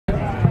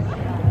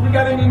We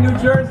got any New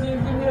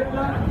Jerseyans in here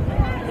tonight?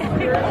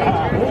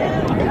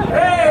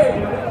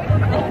 Hey!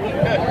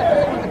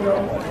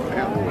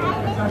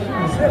 I should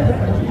have said that.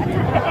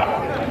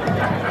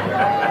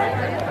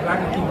 I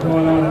can keep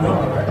going on and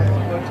on, right?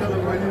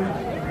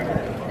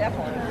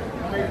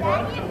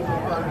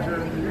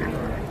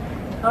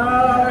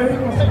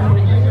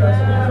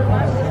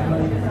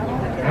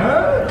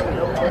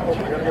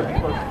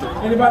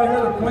 Anybody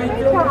heard of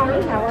Plainfield?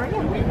 How are you?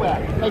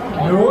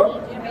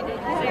 Nope.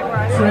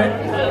 Trent?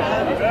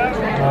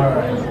 All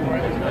right.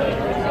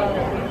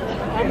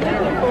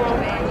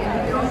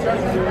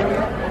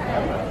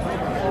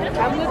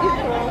 I'm looking for.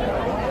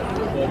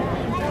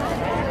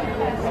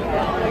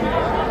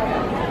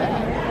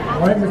 All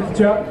right, Mr.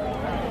 Chuck.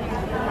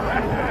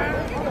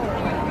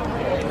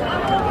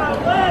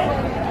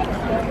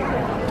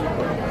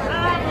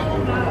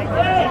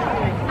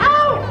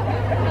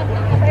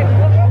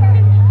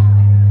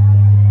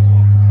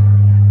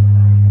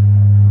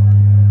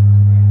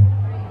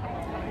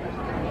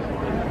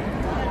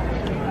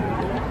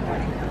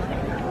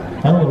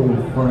 Hello,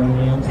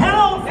 friends.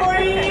 Hello,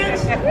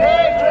 friends!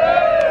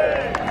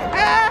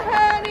 Hi,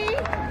 honey.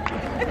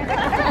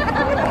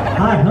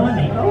 Hi,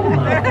 honey. Oh,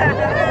 my God.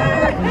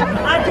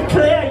 I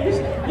declare,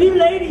 you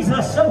ladies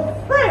are so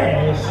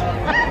fresh.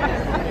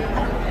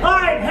 All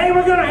right, hey,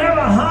 we're gonna have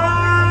a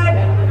hot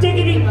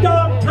diggity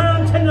dog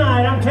time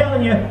tonight, I'm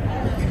telling you.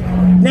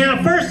 Now,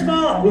 first of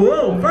all,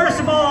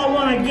 I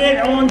want to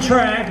get on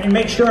track and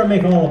make sure I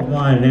make all of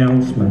my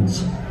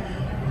announcements.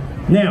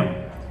 Now,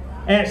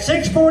 at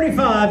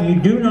 6:45, you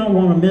do not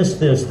want to miss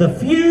this. The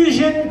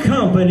Fusion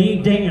Company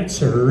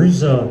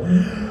dancers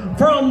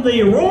from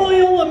the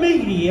Royal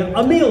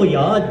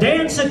Amelia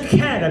Dance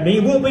Academy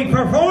will be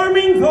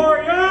performing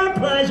for your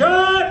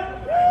pleasure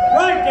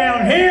right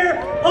down here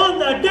on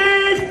the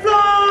dance floor!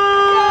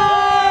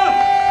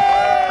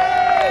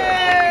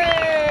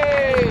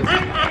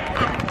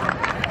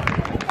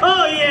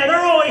 Oh yeah,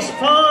 they're always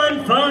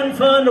fun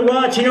to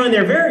watch, you know, and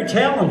they're very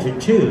talented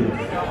too.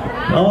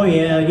 Oh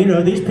yeah, you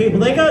know, these people,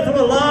 they go through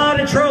a lot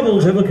of trouble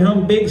to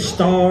become big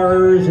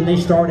stars, and they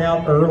start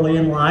out early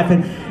in life,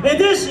 and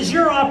this is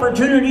your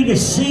opportunity to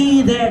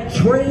see that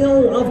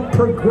trail of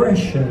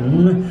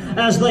progression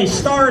as they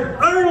start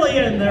early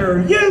in their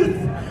youth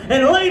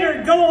and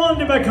later go on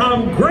to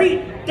become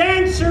great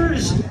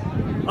dancers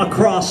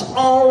across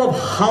all of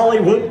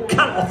Hollywood,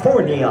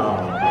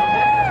 California.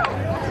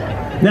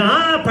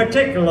 Now, I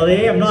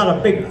particularly am not a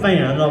big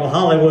fan of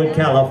Hollywood,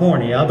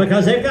 California,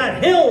 because they've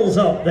got hills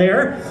up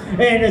there,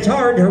 and it's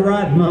hard to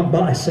ride my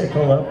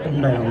bicycle up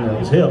and down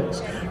those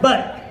hills.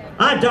 But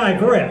I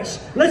digress.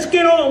 Let's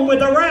get on with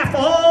the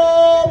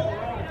raffle.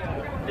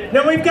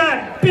 Now, we've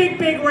got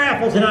big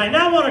raffle tonight.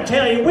 Now, I want to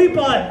tell you, we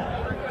bought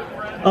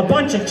a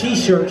bunch of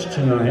t-shirts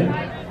tonight.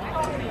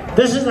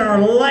 This is our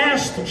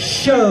last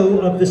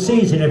show of the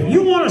season. If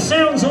you want a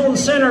Sound Zone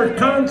Center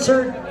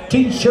concert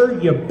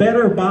t-shirt, you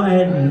better buy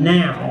it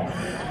now.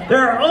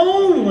 They're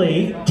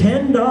only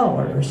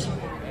 $10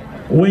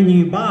 when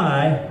you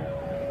buy.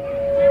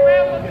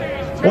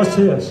 What's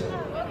this?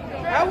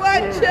 I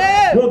want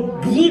to. Well,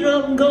 get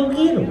them, go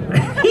get them.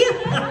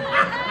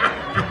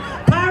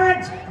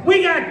 Pirates,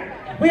 we got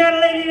a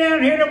lady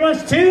down here that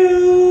wants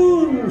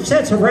 2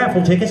 sets of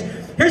raffle tickets.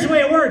 Here's the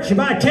way it works. You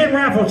buy 10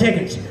 raffle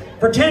tickets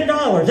for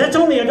 $10. That's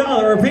only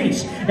 $1 a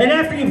piece. And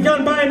after you've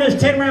done buying those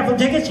 10 raffle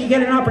tickets, you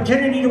get an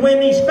opportunity to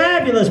win these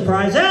fabulous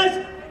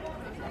prizes.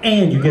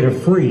 And you get a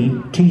free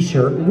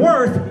t-shirt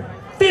worth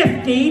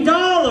 $50.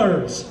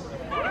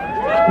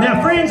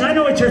 Now, friends, I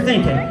know what you're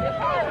thinking.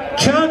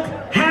 Chuck,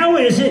 how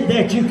is it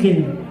that you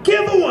can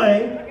give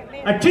away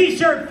a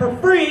t-shirt for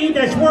free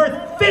that's worth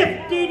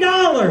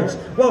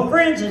 $50? Well,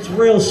 friends, it's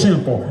real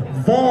simple.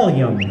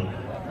 Volume.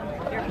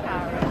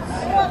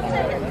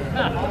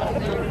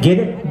 Get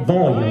it?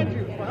 Volume.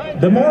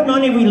 The more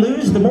money we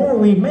lose, the more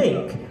we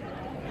make.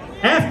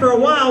 After a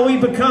while, we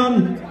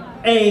become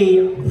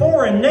a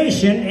foreign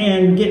nation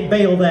and get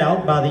bailed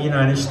out by the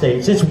United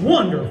States. It's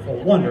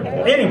wonderful,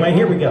 wonderful. Anyway,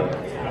 here we go.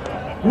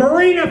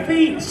 Marina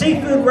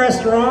Seafood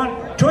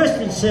Restaurant,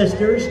 Twisted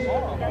Sisters,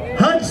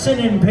 Hudson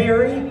and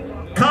Perry,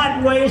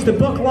 Cottonways, The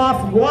Book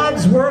Loft,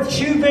 Wadsworth,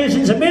 Shoe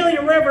Visions,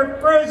 Amelia River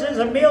Cruises,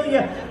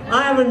 Amelia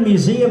Island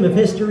Museum of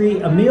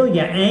History,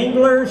 Amelia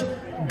Anglers,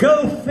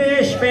 Go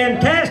Fish,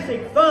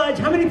 Fantastic Fudge.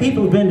 How many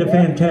people have been to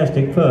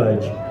Fantastic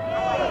Fudge?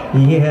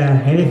 Yeah,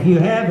 and if you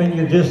haven't,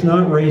 you're just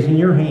not raising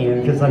your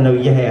hand, because I know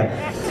you have.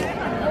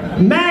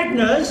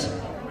 Magna's,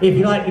 if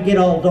you like to get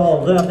all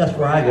dolled up, that's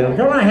where I go.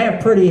 Don't I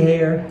have pretty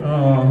hair?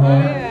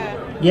 Uh-huh.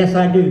 Yes,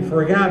 I do.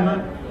 For a guy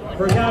my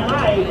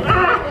age.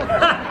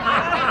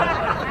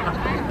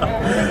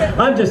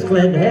 I'm just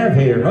glad to have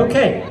hair.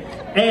 Okay.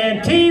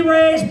 And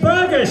T-Ray's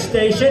Burger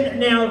Station.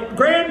 Now,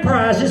 grand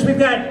prizes. We've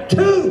got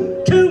two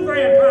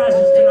grand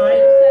prizes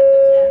tonight.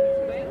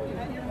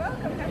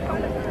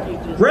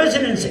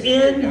 Residence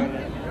Inn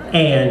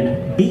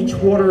and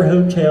Beachwater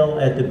Hotel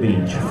at the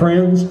beach.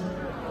 Friends,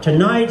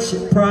 tonight's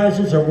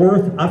prizes are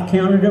worth, I've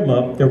counted them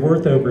up, they're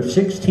worth over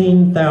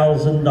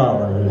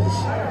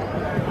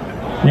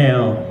 $16,000.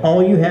 Now,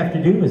 all you have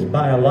to do is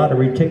buy a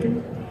lottery ticket.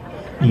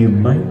 You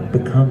might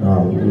become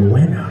a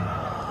winner.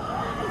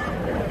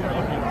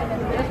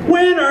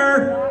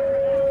 Winner!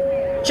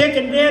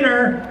 Chicken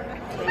dinner!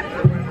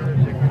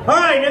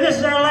 Alright, now this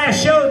is our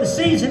last show of the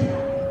season.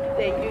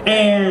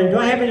 And do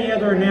I have any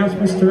other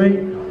announcements to make?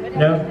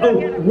 No? Oh,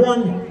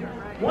 one.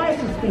 Why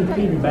is this thing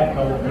feeding back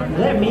all the time? Is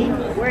that me?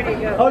 Where'd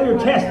it go? Oh, you're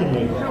testing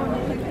me.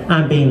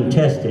 I'm being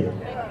tested.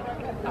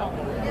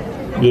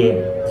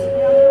 Yeah.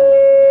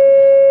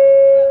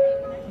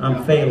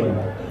 I'm failing.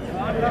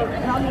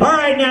 All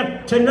right,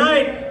 now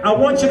tonight I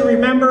want you to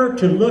remember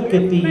to look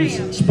at these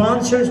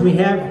sponsors we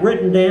have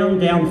written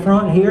down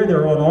front here.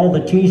 They're on all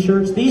the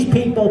t-shirts. These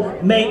people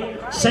make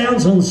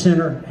Sounds on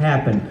Center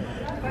happen.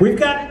 We've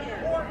got...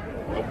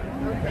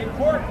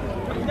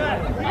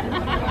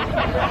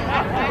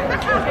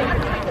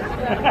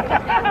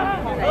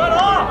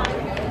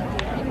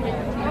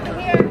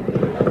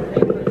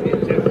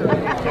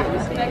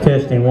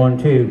 Testing 1,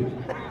 2.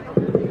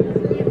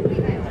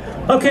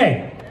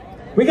 Okay,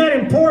 we got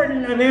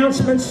important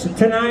announcements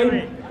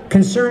tonight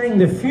concerning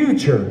the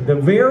future, the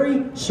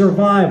very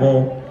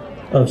survival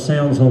of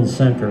Sounds on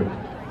Center.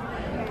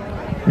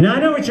 Now I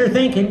know what you're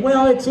thinking,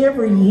 well, it's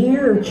every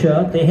year,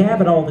 Chuck. They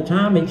have it all the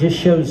time. It just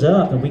shows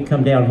up and we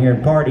come down here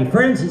and party.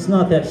 Friends, it's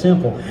not that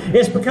simple.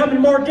 It's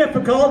becoming more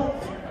difficult.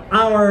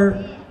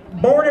 Our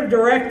board of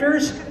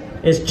directors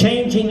is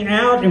changing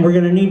out and we're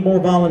going to need more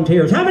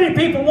volunteers. How many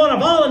people want to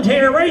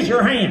volunteer? Raise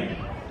your hand.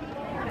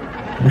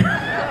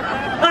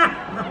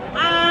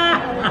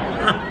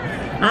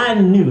 I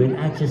knew it.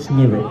 I just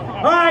knew it.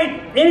 All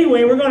right.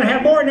 Anyway, we're going to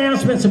have more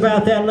announcements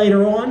about that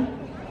later on.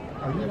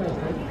 Are you guys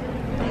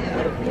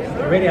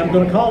ready? I'm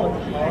going to call it.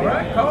 All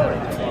right, call it.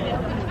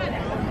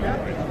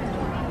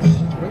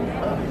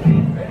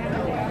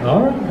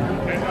 All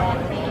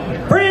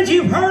right. Friends,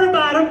 you've heard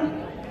about them.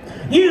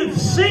 You've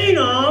seen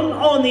them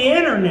on the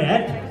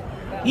internet.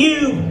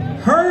 You've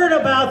heard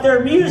about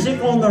their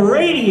music on the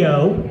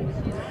radio.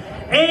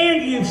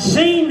 And you've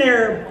seen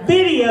their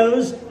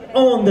videos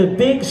on the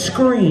big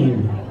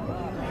screen.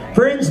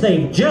 Friends,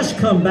 they've just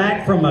come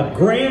back from a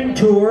grand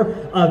tour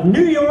of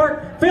New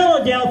York,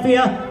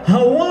 Philadelphia,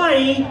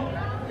 Hawaii,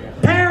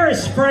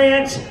 Paris,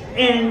 France,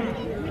 and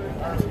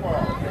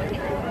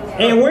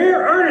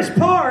we're Ernest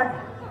Park.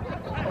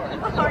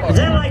 Is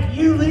that like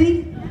you,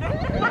 Lee?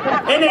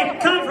 And they've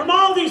come from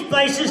all these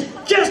places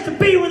just to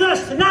be with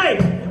us tonight.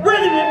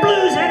 Rhythm and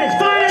blues at its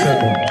finest.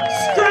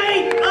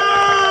 Straight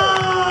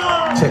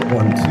up. Check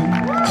 1, 2.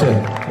 Check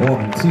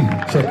 1, 2.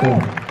 Check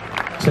 1.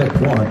 Check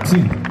 1,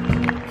 2.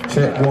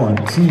 Check 1,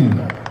 2. Check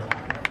 1, 2.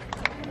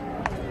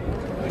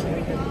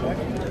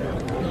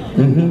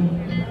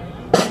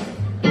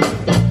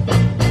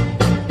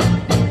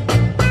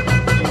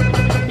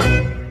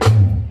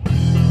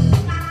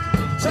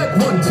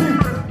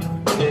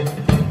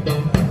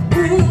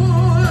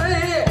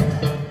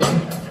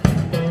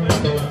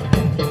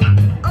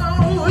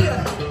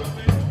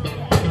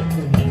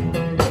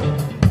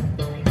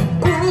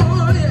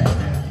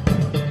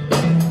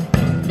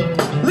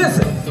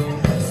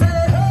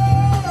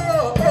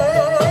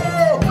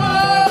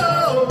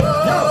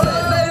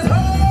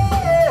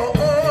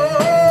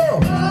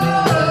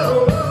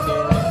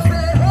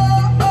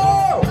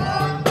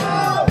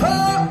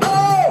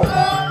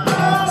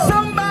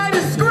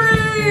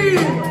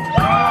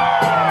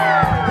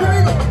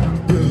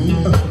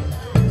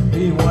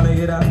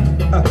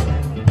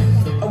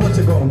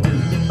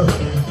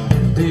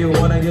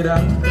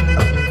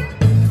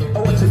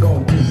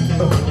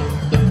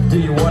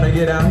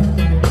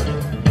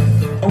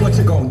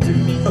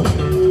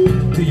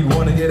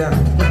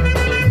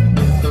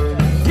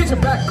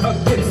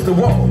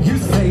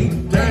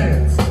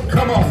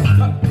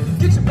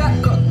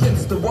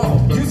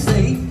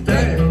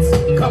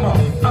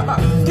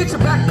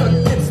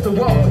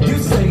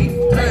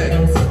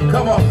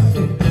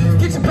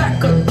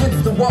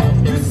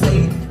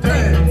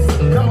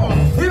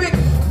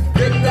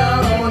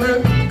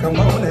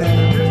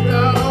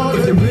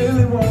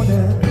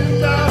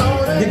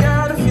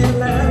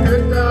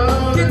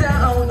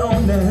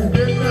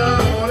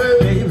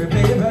 Baby,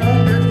 baby,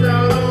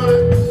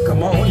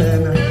 come on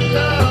and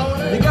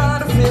you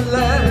gotta feel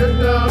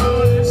that.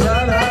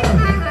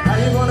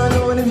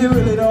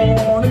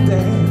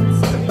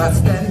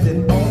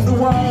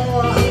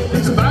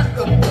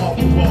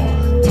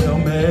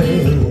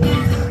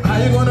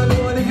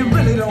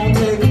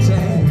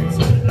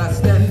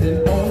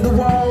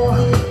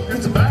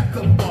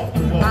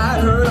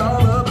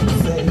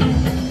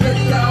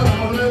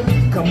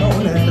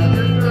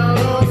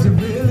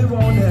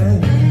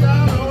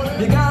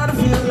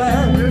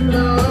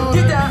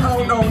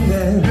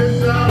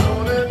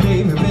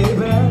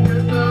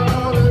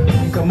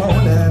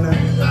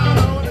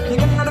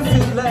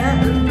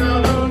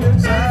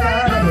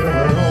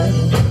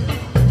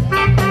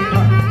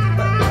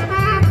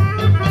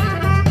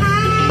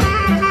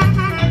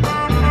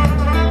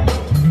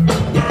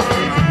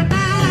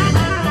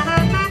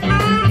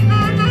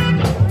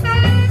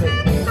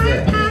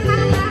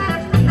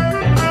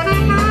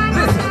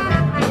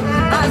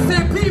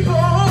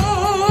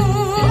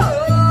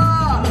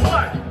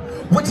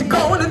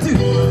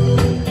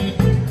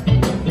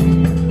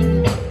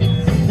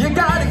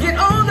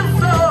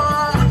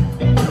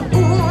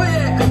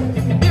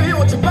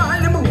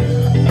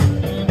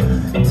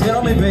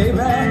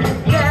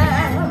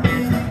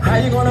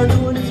 you gonna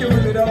do it if you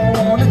really don't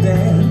wanna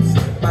dance?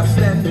 By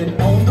standing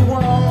on the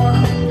wall.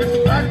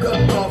 Just back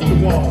up off the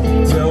wall.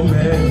 Tell me,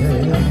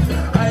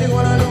 how you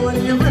gonna do it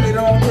if you really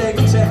don't take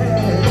a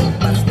chance?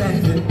 By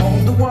standing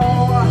on the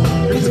wall.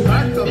 Just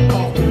back up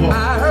off the wall.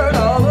 I heard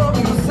all of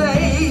you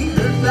say,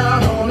 get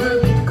down on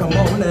it. Come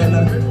on and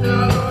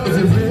if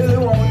you really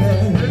want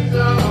it,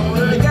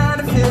 you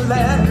gotta feel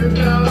that.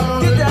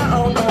 Get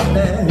down on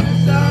it,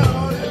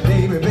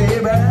 baby,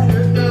 baby.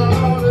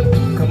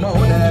 Come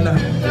on and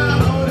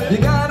you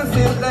gotta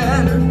feel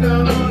that.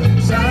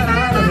 Shine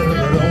out of the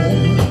room.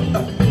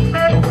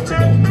 What you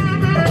gonna do?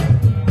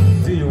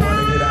 Do you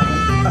wanna get out?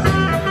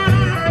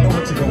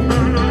 What you gonna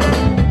do?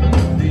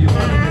 Do you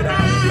wanna get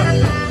out?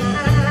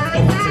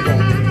 What you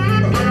gonna do?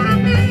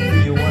 Do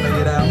you wanna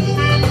get out?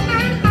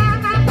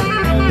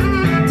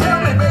 Tell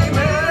me,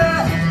 baby,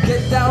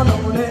 get down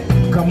on it.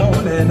 Come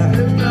on and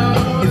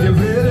if you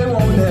really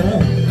want it,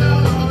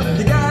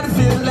 you gotta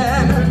feel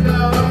that.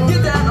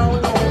 Get down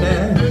on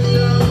it,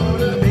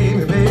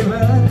 baby,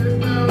 baby.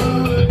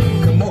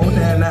 Come on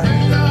and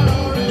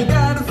you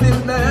gotta feel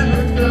that.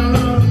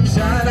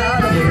 Shine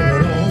out of the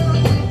room.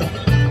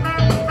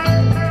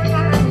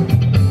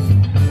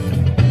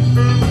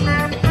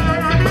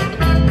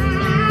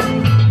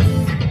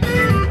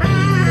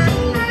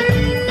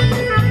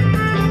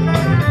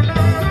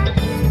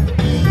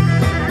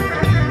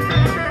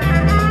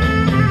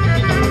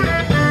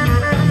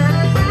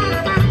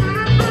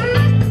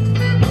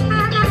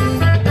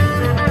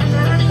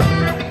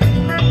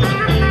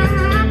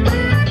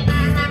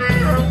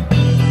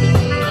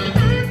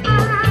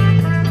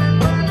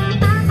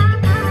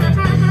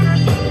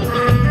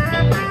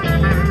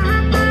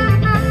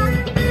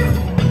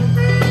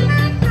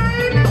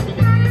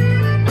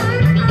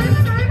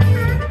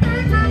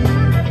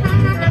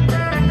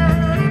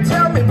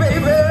 Tell me,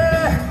 baby,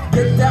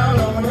 get down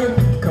on it.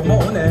 Come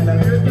on and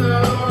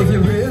if you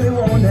really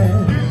want it,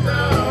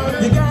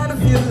 you gotta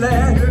feel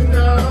that.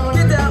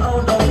 Get down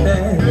on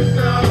it,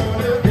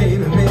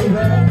 baby,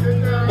 baby.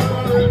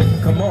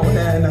 Come on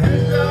and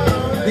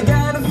you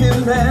gotta feel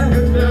that.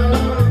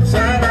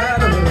 Shine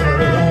out of the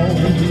room.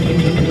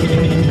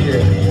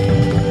 Yeah.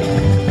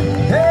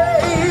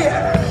 Hey,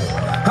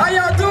 how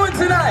y'all doing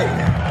tonight?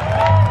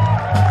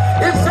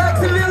 It's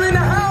Jacksonville in the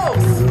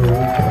house.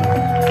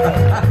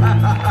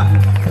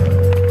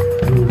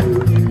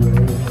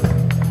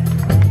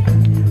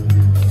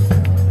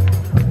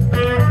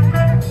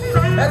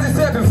 As I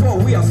said before,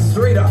 we are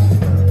straight up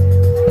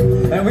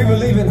and we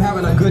believe in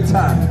having a good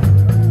time.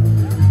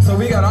 So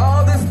we got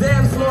all this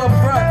dance floor up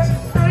front.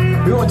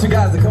 We want you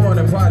guys to come on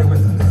and party with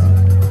us.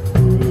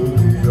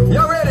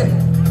 Y'all ready?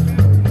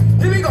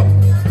 Here we go.